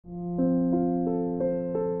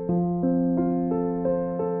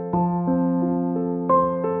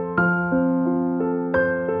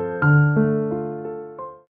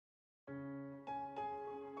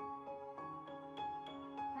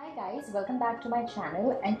back to my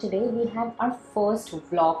channel, and today we have our first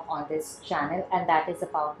vlog on this channel, and that is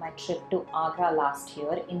about my trip to Agra last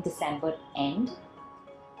year in December end.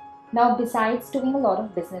 Now, besides doing a lot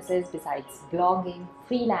of businesses, besides blogging,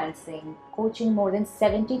 freelancing, coaching more than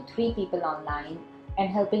 73 people online and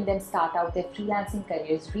helping them start out their freelancing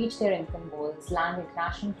careers, reach their income goals, land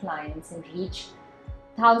international clients and reach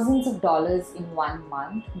thousands of dollars in 1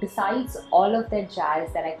 month, besides all of that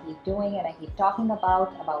jazz that I keep doing and I keep talking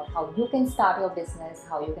about how you can start your business,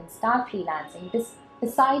 how you can start freelancing,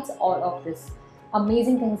 besides all of this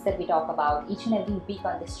amazing things that we talk about each and every week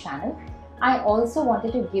on this channel, I also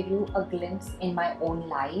wanted to give you a glimpse in my own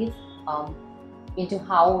life into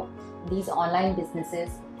how these online businesses,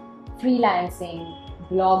 freelancing,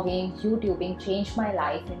 blogging, YouTubing changed my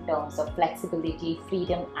life in terms of flexibility,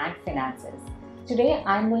 freedom and finances. Today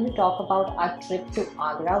I'm going to talk about our trip to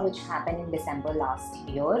Agra, which happened in December last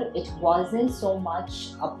year. It wasn't so much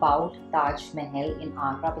about Taj Mahal in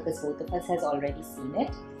Agra because both of us has already seen it,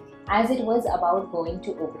 as it was about going to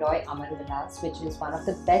Oberoi Amarvilas, which is one of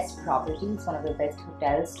the best properties, one of the best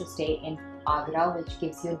hotels to stay in Agra, which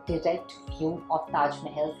gives you a direct view of Taj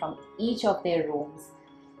Mahal from each of their rooms,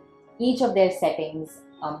 each of their settings.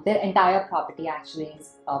 Their entire property actually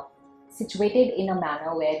is situated in a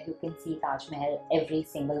manner where you can see Taj Mahal every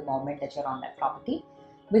single moment that you're on that property,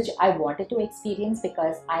 which I wanted to experience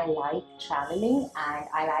because I like traveling and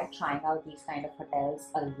I like trying out these kind of hotels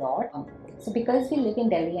a lot. So because we live in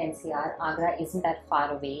Delhi NCR, Agra isn't that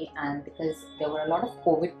far away, and because there were a lot of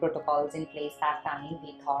COVID protocols in place that time,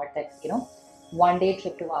 we thought that, one day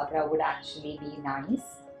trip to Agra would actually be nice.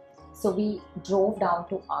 So we drove down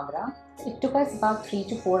to Agra. It took us about 3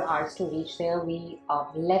 to 4 hours to reach there. We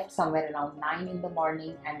left somewhere around 9 in the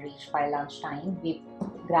morning and reached by lunchtime. We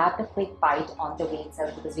grabbed a quick bite on the way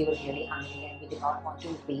itself because we were really hungry and we did not want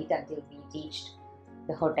to wait until we reached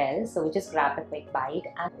the hotel. So we just grabbed a quick bite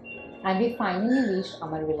and we finally reached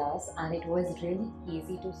Amarvilas, and it was really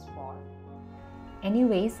easy to spot.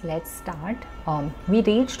 Anyways, let's start. We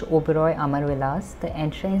reached Oberoi Amarvilas. The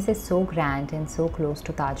entrance is so grand and so close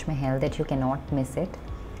to Taj Mahal that you cannot miss it.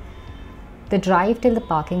 The drive till the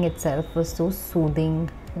parking itself was so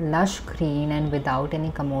soothing, lush green and without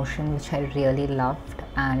any commotion, which I really loved,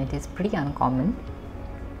 and it is pretty uncommon.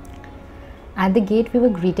 At the gate we were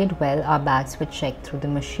greeted well, our bags were checked through the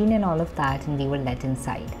machine and all of that, and we were let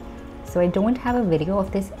inside. So I don't have a video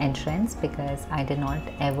of this entrance because I did not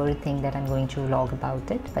ever think that I'm going to vlog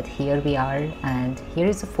about it, but here we are, and here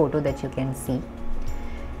is a photo that you can see.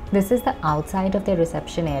 This is the outside of the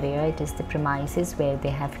reception area. It is the premises where they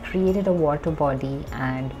have created a water body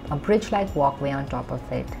and a bridge-like walkway on top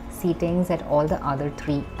of it, seatings at all the other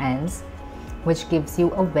 3 ends, which gives you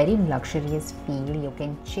a very luxurious feel. You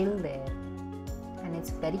can chill there and it's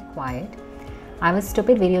very quiet. I have a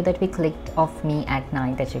stupid video that we clicked of me at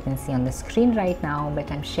night that you can see on the screen right now,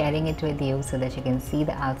 but I'm sharing it with you so that you can see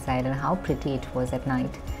the outside and how pretty it was at night.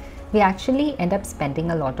 We actually end up spending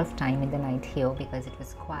a lot of time in the night here because it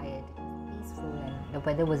was quiet, peaceful, and the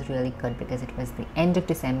weather was really good because it was the end of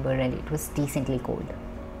December and it was decently cold.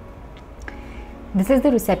 This is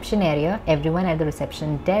the reception area. Everyone at the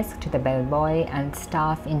reception desk to the bellboy and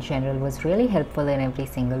staff in general was really helpful in every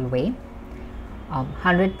single way.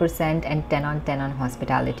 100% and 10 on 10 on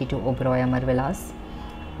hospitality to Oberoi Amarvilas.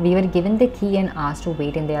 We were given the key and asked to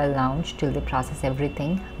wait in their lounge till they process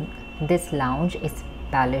everything. This lounge is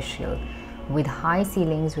palatial with high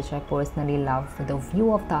ceilings, which I personally love, for the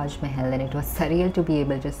view of Taj Mahal, and it was surreal to be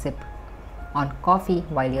able to sip on coffee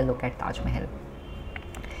while you look at Taj Mahal.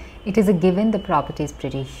 It is a given the property is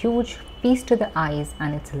pretty huge, peace to the eyes,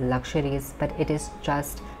 and it's luxurious, but it is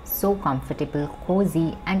just so comfortable,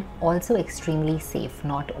 cozy, and also extremely safe.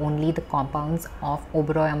 Not only the compounds of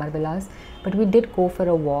Oberoi Amarvilas, but we did go for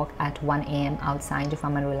a walk at 1 AM outside of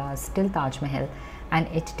Amarvilas till Taj Mahal, and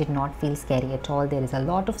it did not feel scary at all. There is a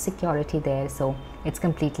lot of security there, so it's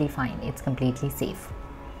completely fine. It's completely safe.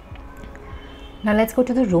 Now let's go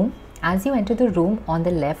to the room. As you enter the room, on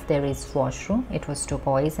the left there is washroom. It was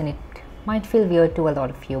turquoise and it might feel weird to a lot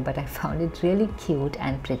of you, but I found it really cute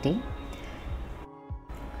and pretty.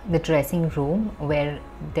 The dressing room, where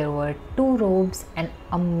there were 2 robes and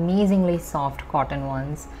amazingly soft cotton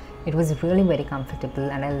ones. It was really very comfortable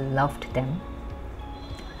and I loved them.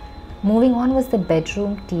 Moving on was the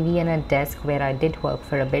bedroom, TV and a desk where I did work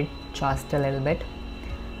for a bit, just a little bit.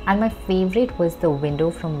 And my favorite was the window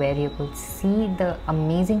from where you could see the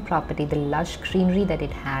amazing property, the lush greenery that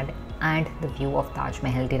it had, and the view of Taj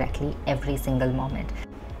Mahal directly every single moment.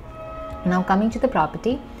 Now coming to the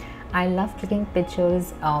property, I love clicking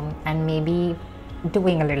pictures and maybe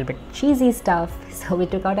doing a little bit cheesy stuff. So we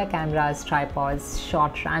took out our cameras, tripods,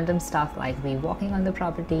 shot random stuff like we walking on the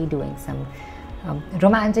property, doing some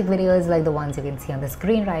romantic videos like the ones you can see on the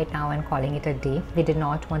screen right now, and calling it a day. We did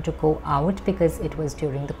not want to go out because it was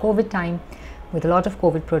during the COVID time with a lot of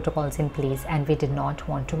COVID protocols in place, and we did not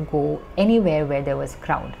want to go anywhere where there was a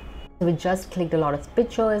crowd. So we just clicked a lot of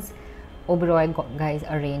pictures. Oberoi guys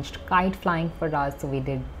arranged kite flying for us, so we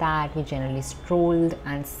did that. We generally strolled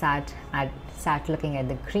and sat looking at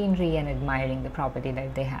the greenery and admiring the property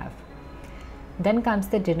that they have. Then comes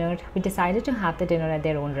the dinner. We decided to have the dinner at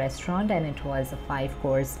their own restaurant, and it was a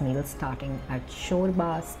 5-course meal starting at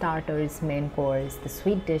shorba, starters, main course, the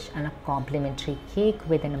sweet dish, and a complimentary cake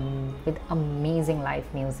with amazing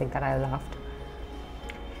live music that I loved.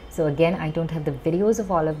 So again, I don't have the videos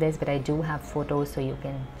of all of this, but I do have photos, so you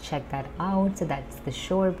can check that out. So that's the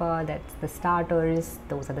shorba, that's the starters,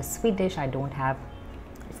 those are the sweet dish. I don't have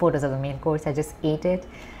photos of the main course, I just ate it,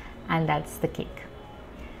 and that's the cake.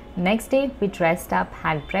 Next day, we dressed up,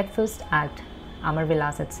 had breakfast at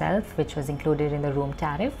Amarvilas itself, which was included in the room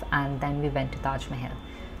tariff, and then we went to Taj Mahal.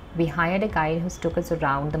 We hired a guide who took us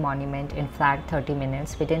around the monument in flat 30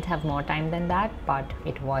 minutes. We didn't have more time than that, but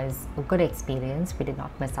it was a good experience. We did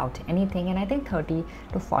not miss out anything, and I think 30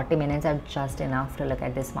 to 40 minutes are just enough to look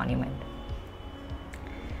at this monument.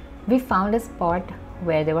 We found a spot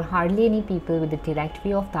where there were hardly any people with a direct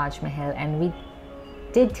view of Taj Mahal, and we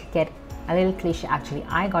did get a little cliche. Actually,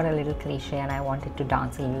 I got a little cliche and I wanted to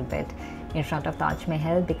dance a little bit in front of Taj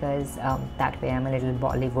Mahal because that way I'm a little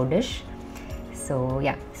Bollywoodish. So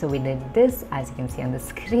yeah, so we did this, as you can see on the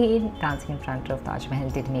screen. Dancing in front of Taj Mahal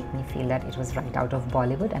did make me feel that it was right out of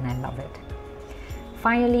Bollywood, and I love it.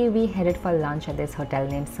 Finally, we headed for lunch at this hotel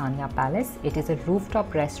named Sanya Palace. It is a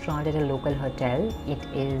rooftop restaurant at a local hotel. It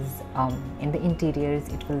is in the interiors,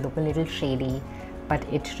 it will look a little shady, but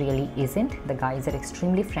it really isn't. The guys are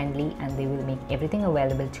extremely friendly and they will make everything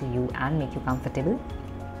available to you and make you comfortable.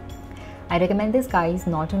 I recommend this, guys,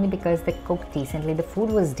 not only because they cooked decently, the food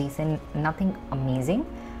was decent, nothing amazing,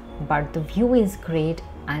 but the view is great,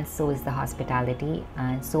 and so is the hospitality,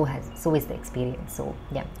 and so is the experience. So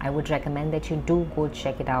yeah, I would recommend that you do go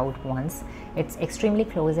check it out once. It's extremely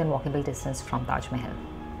close and walkable distance from Taj Mahal.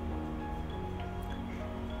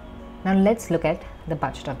 Now let's look at the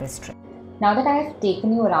budget of this trip. Now that I have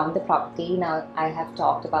taken you around the property, now I have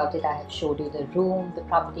talked about it, I have showed you the room, the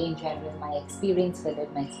property in general, my experience with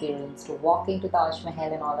it, my experience to walking to Taj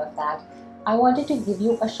Mahal and all of that, I wanted to give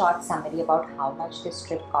you a short summary about how much this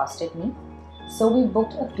trip costed me. So we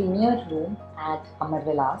booked a premier room at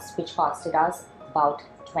Amarvilas, which costed us about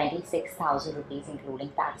 26,000 rupees including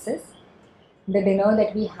taxes. The dinner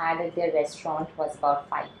that we had at their restaurant was about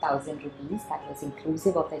 5,000 rupees, that was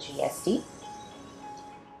inclusive of the GST.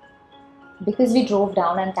 Because we drove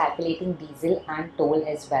down and calculating diesel and toll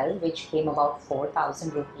as well, which came about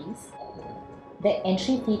 4,000 rupees. The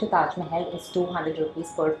entry fee to Taj Mahal is 200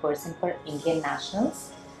 rupees per person for Indian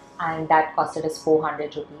nationals, and that costed us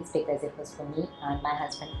 400 rupees because it was for me and my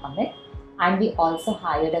husband Amit. And we also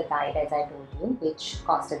hired a guide, as I told you, which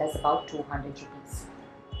costed us about 200 rupees.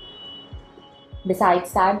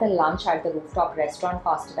 Besides that, the lunch at the rooftop restaurant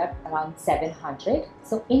costed us around 700.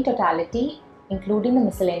 So in totality, including the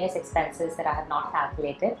miscellaneous expenses that I have not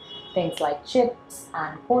calculated, things like chips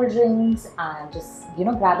and cold drinks and just,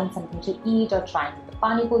 grabbing something to eat or trying the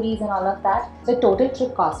pani puris and all of that. The total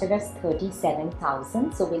trip costed us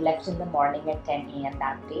 37,000. So we left in the morning at 10 AM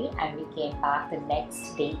that day, and we came back the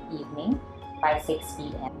next day evening by 6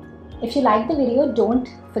 PM. If you like the video, don't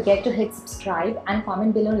forget to hit subscribe and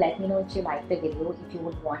comment below. Let me know if you like the video, if you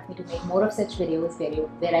would want me to make more of such videos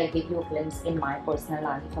where I give you a glimpse in my personal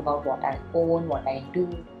life about what I own, what I do,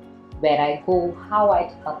 where I go, how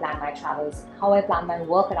I plan my travels, how I plan my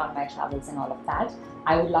work around my travels and all of that.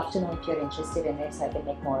 I would love to know if you're interested in it, so I can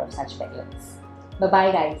make more of such videos. Bye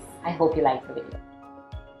bye guys, I hope you like the video.